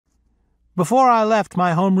Before I left,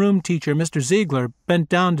 my homeroom teacher, Mr. Ziegler, bent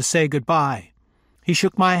down to say goodbye. He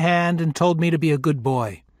shook my hand and told me to be a good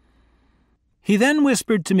boy. He then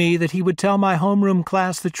whispered to me that he would tell my homeroom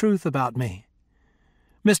class the truth about me.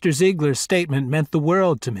 Mr. Ziegler's statement meant the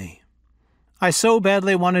world to me. I so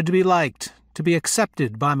badly wanted to be liked, to be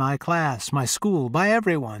accepted by my class, my school, by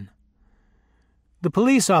everyone. The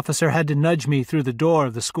police officer had to nudge me through the door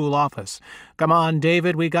of the school office. "Come on,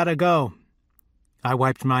 David, we gotta go." I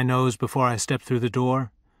wiped my nose before I stepped through the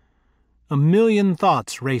door. A million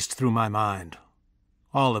thoughts raced through my mind,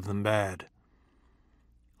 all of them bad.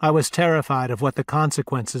 I was terrified of what the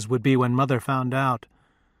consequences would be when Mother found out.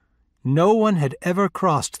 No one had ever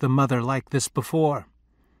crossed the mother like this before.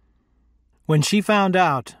 When she found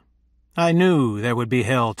out, I knew there would be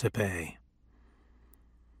hell to pay.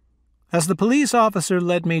 As the police officer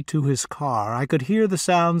led me to his car, I could hear the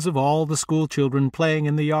sounds of all the school children playing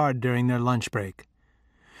in the yard during their lunch break.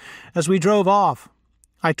 As we drove off,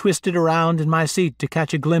 I twisted around in my seat to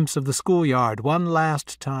catch a glimpse of the schoolyard one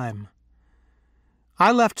last time.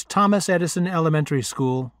 I left Thomas Edison Elementary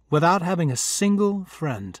School without having a single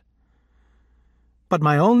friend. But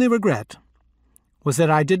my only regret was that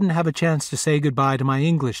I didn't have a chance to say goodbye to my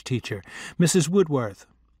English teacher, Mrs. Woodworth,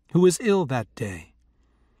 who was ill that day.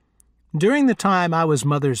 During the time I was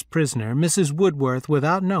Mother's prisoner, Mrs. Woodworth,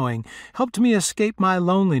 without knowing, helped me escape my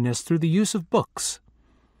loneliness through the use of books.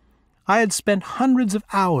 I had spent hundreds of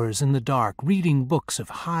hours in the dark reading books of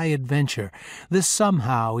high adventure. This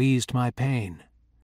somehow eased my pain.